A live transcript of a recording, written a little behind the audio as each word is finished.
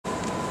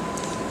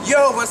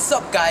Yo, what's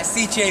up guys?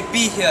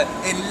 CJB here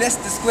in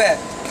Leicester Square,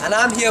 and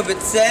I'm here with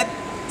Seb,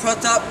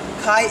 Pratap,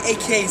 Kai,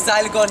 aka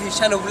Zylogon. His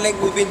channel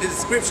link will be in the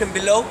description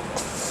below.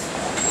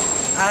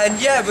 And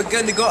yeah, we're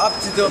going to go up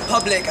to the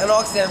public and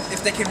ask them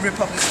if they can rip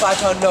up this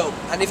 £5 note.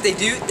 And if they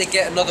do, they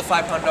get another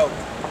 £5 note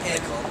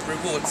in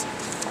rewards.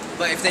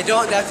 But if they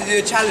don't, they have to do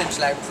a challenge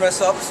like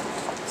press ups.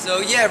 So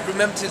yeah,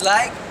 remember to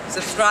like,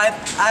 subscribe,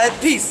 and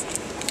peace.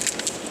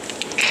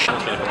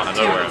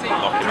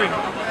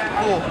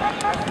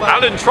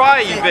 Alan,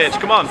 try you bitch,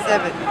 come on.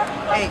 7,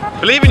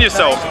 8. Believe in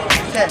yourself.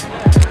 10.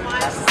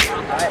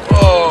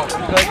 Oh.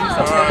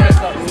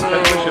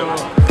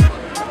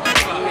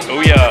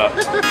 Oh yeah.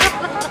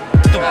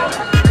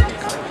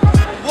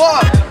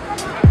 1,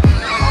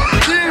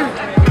 2,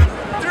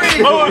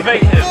 3,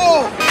 Motivate him.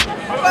 4,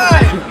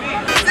 5,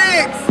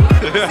 6,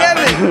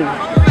 7,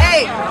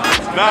 8,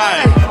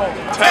 9,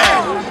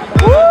 10.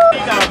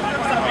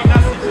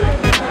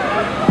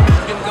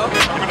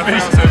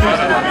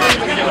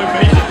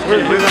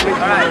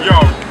 Yo,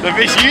 the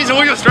fish, use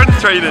all your strength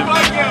training.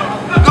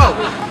 Go!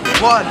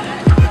 1,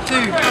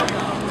 2,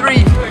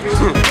 3,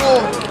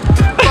 4,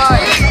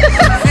 5,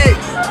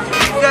 6,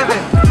 7,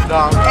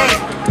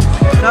 8,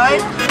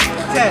 9,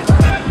 10.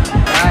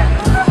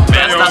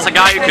 Yes, that's a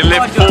guy who can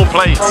lift 4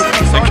 plates. I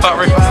can't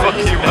really fuck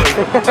you, man.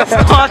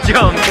 Star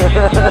jump. 1,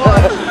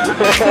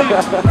 2,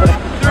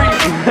 3,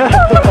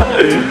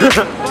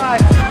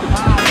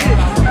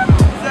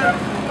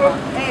 4,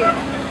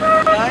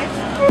 5, 6, 7, 8, 9,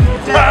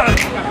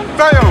 10.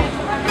 Fail!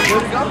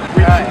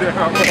 Right.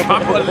 I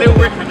put a little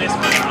rip in this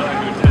man.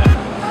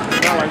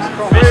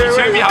 Fish, you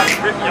showed me how to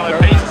rip yellow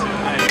pages in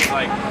there. It's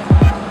like...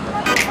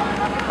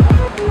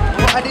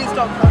 Well, I didn't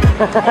stop coming.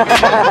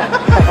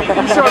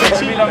 You're trying to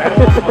cheat like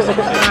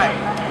Alright.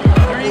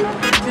 3,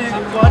 2,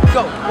 1,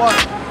 go. 1,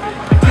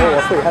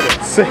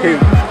 2, same.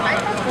 4,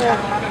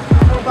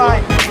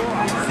 5,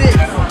 6,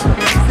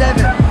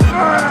 7,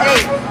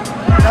 8,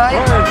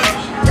 9,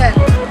 10.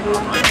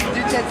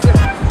 Do 10 swift.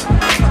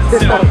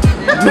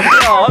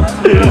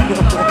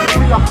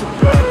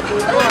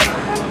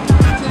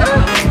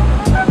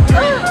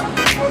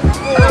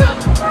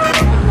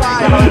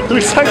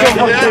 Looks like a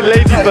fucking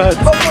ladybird.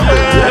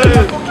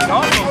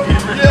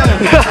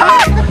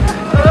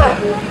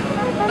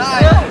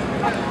 9,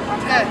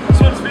 10. This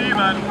one's for you,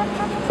 man.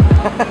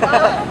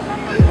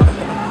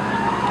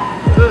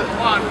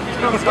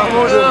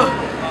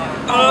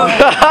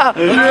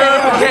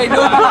 Okay,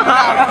 no phone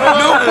allowed.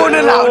 No phone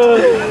allowed.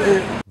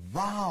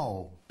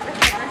 Wow.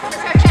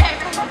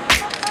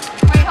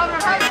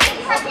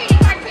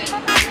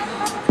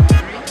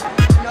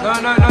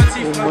 No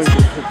teeth. No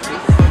teeth.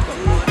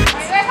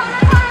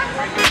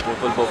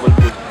 Bubble.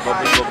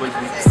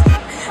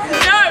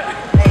 No!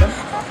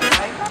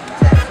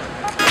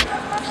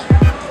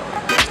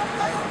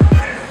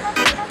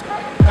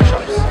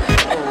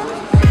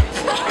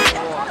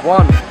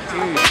 1,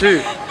 2,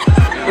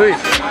 3.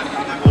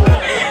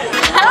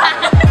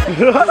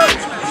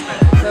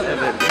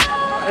 7,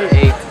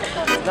 8,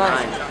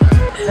 9,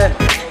 10.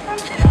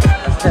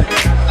 That's 10.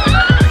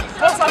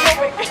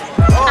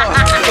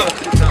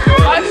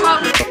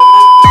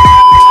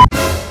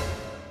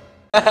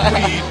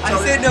 I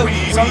said no.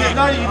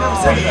 No, you never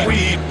said that.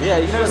 Yeah,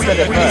 you never said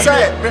it. You didn't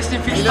say it. Rest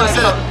in peace. You never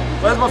said it.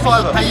 Where's my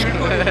fiver?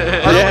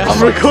 Yeah,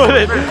 I'm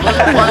recording.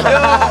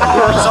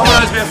 Someone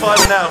owes me a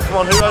fiver now.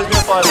 Come on, who owes me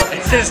a fiver?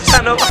 It's his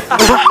channel. No.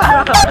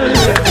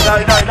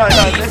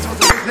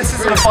 This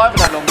isn't a fiver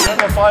that long. You owe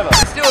me a fiver.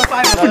 It's still a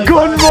 £5.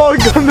 Gone wrong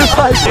on the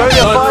side. You owe me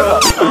a fiver.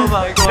 Oh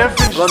my god. You never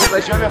finished the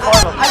place. You owe me a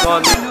fiver.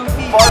 Gone.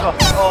 Fiver.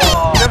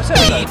 Oh. You never said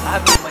that.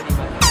 I have no money,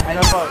 man. I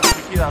know fiver.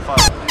 You keep that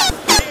fiver.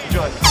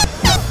 Enjoy.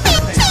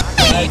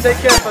 Take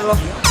care, fella.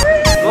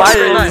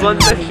 Lions, one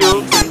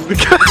sexual.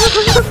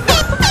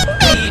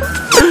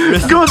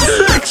 God,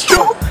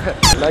 sexual.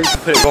 Now you can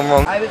put it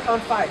wrong. I was on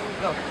 5.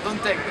 No,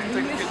 don't take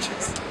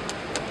pictures.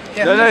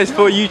 Yeah, No, it's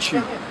for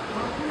YouTube.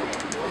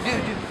 Do.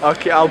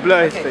 Okay, I'll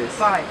blur his Okay, face.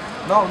 5.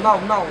 No. 4.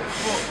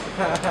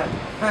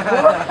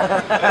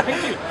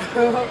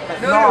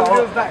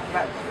 No, back.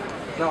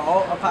 No,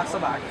 I'll pass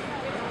it back.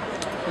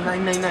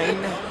 9.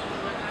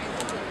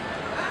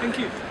 Thank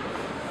you.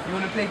 You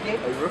want to play a game?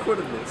 Are you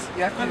recording this?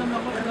 You have to.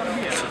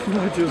 No,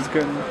 just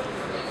going.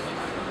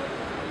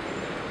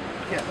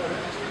 Yeah.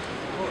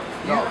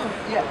 No.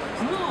 Yeah.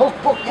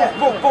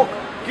 Poke.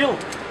 Kill.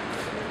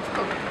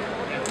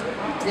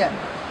 Yeah.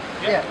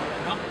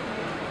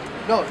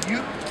 No, you.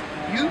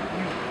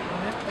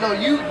 No,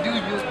 you do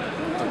you.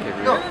 Okay,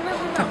 No.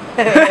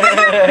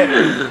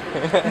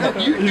 No,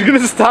 you. He's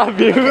gonna stab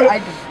you. Okay, I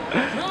do.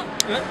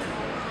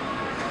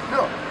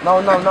 No.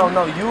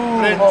 No. You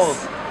hold.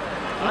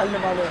 No.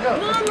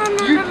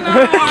 You.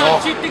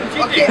 Cheating.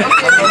 Okay.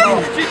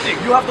 Cheating.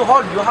 You have to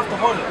hold.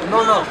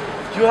 No.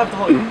 You have to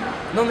hold.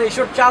 No, it's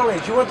your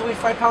challenge. You want to win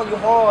 £5, you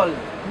hold.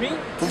 Me?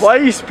 Why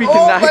are you speaking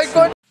that? Oh my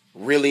god.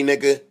 Really,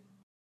 nigga?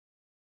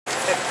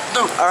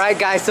 Alright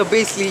guys, so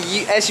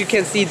basically, as you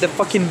can see, the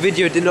fucking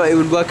video did not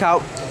even work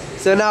out.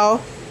 So now,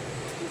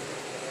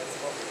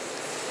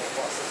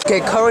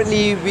 Okay,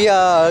 currently we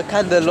are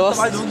kinda lost.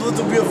 I don't want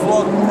to be a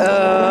vlog.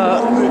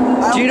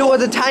 Do you know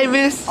what the time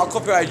is? I'll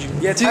copyright you.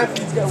 Yeah, Do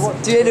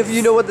any of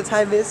you know what the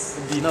time is?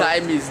 The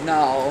time is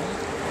now.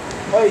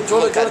 Wait, do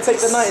you want to take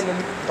the night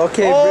then?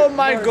 Okay. Oh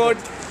my god.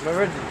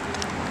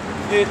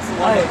 It's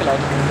 1 o'clock.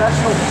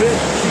 National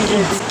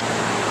bitch.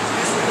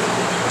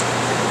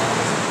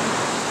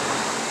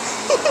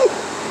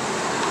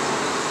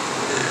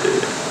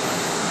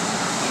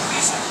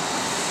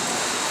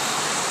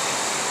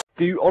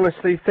 Do you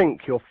honestly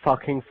think you're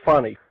fucking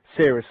funny?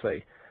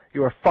 Seriously.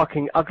 You're a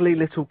fucking ugly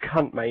little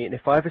cunt, mate, and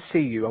if I ever see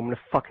you, I'm gonna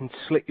fucking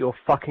slit your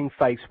fucking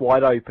face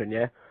wide open,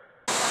 yeah?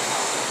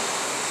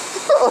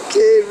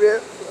 Okay,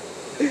 man.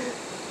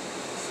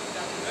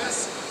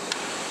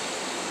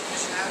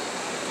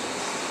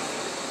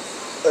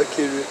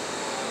 Okay, man.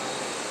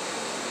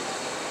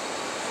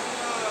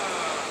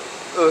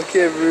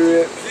 Okay,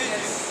 man.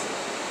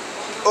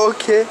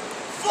 Okay.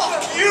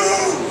 Fuck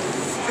you!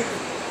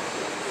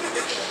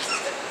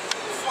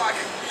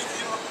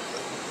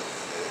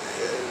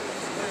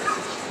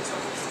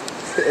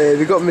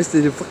 We got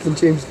Mr. fucking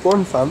James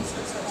Bond, fam.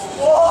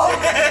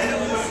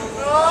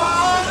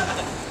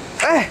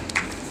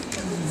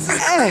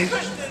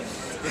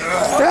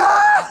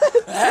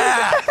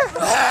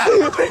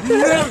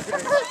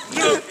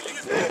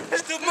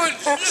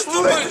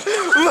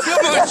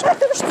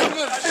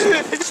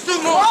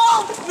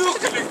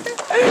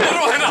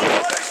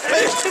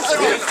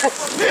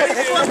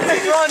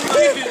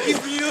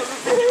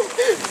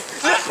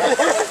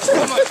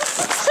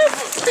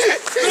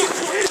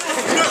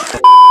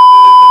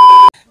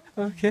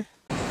 Okay.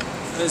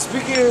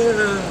 Speaking,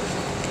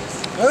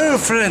 your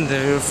friend.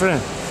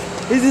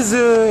 It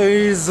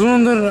is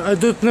London. I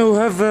don't know.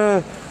 Have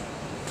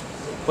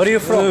Where are you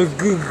from?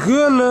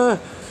 girl,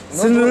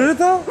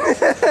 senorita.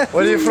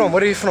 Where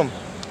are you from?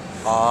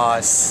 Ah,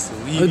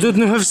 sweet. I don't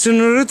know. Have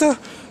senorita.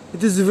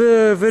 It is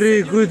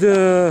very good.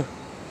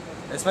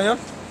 Español?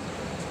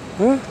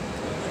 Huh?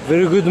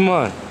 Very good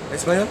man.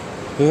 Español?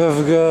 You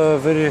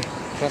have very.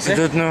 I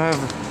don't know. Have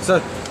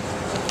Sir,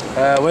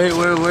 where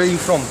are you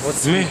from?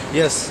 What's me?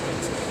 Yes.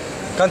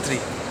 Country?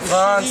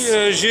 France.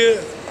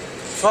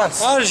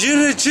 France.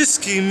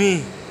 Algérический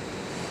me.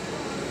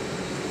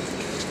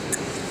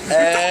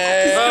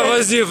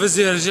 Vas-y,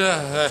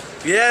 رجع.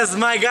 Yes,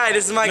 my guy.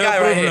 This is my guy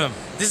right here.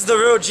 This is the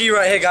real G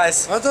right here,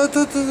 guys. Watch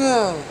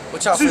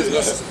out for his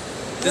glasses.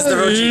 This is the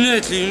real G.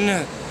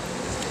 Lunette.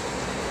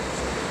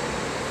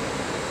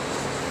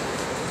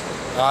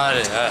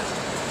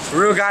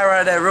 Real guy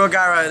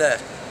right there.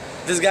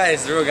 This guy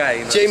is the real guy,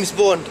 you know. James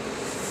Bond.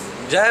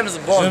 James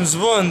Bond. James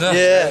Bond.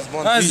 Yeah.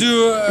 As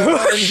you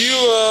and you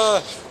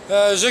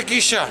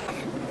Jackie Chan.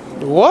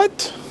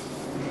 What?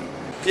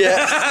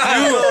 Yeah.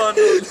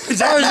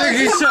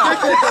 Jackie Chan.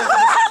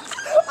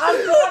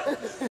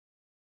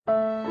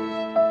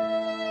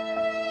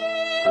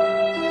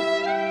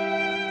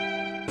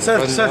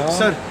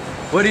 Sir.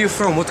 Where are you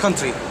from? What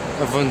country?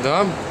 Van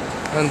Damme.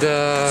 And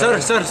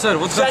Sir,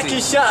 what country?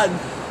 Jackie Chan.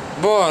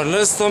 bon,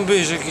 laisse tomber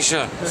Jackie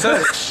Chan.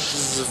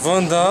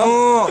 Van Damme.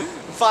 Oh,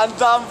 Van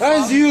Damme.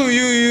 And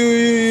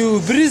you,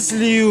 Bruce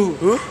Lee, you.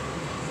 Who?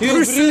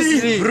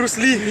 Bruce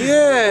Lee.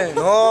 Yeah.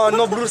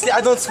 No, Bruce Lee.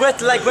 I don't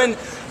sweat like when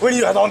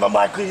you are on the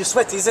mic. You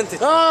sweat, isn't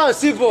it? Ah,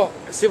 c'est bon.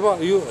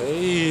 You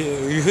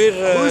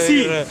hear? Who's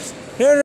he?